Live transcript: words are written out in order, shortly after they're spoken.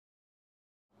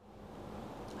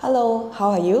Hello,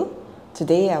 how are you?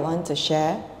 Today I want to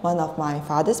share one of my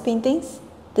father's paintings,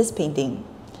 this painting.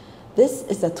 This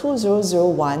is the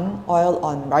 2001 oil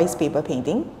on rice paper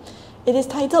painting. It is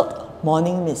titled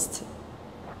Morning Mist.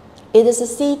 It is a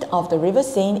scene of the River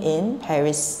Seine in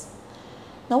Paris.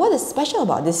 Now what is special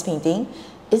about this painting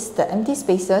is the empty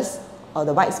spaces or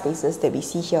the white spaces that we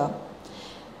see here.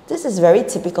 This is very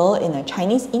typical in a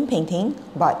Chinese ink painting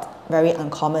but very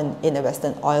uncommon in a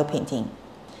Western oil painting.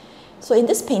 So in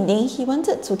this painting, he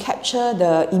wanted to capture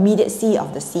the immediacy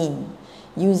of the scene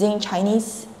using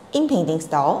Chinese ink painting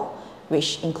style,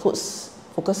 which includes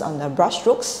focus on the brush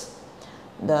strokes,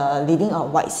 the leaving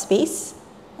of white space,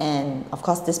 and of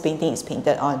course this painting is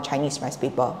painted on Chinese rice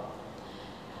paper.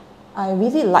 I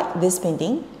really like this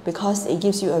painting because it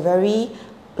gives you a very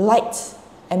light,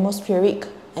 atmospheric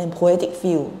and poetic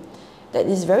feel that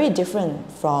is very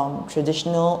different from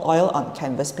traditional oil on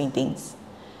canvas paintings.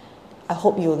 I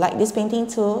hope you like this painting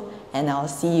too, and I'll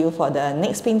see you for the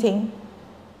next painting.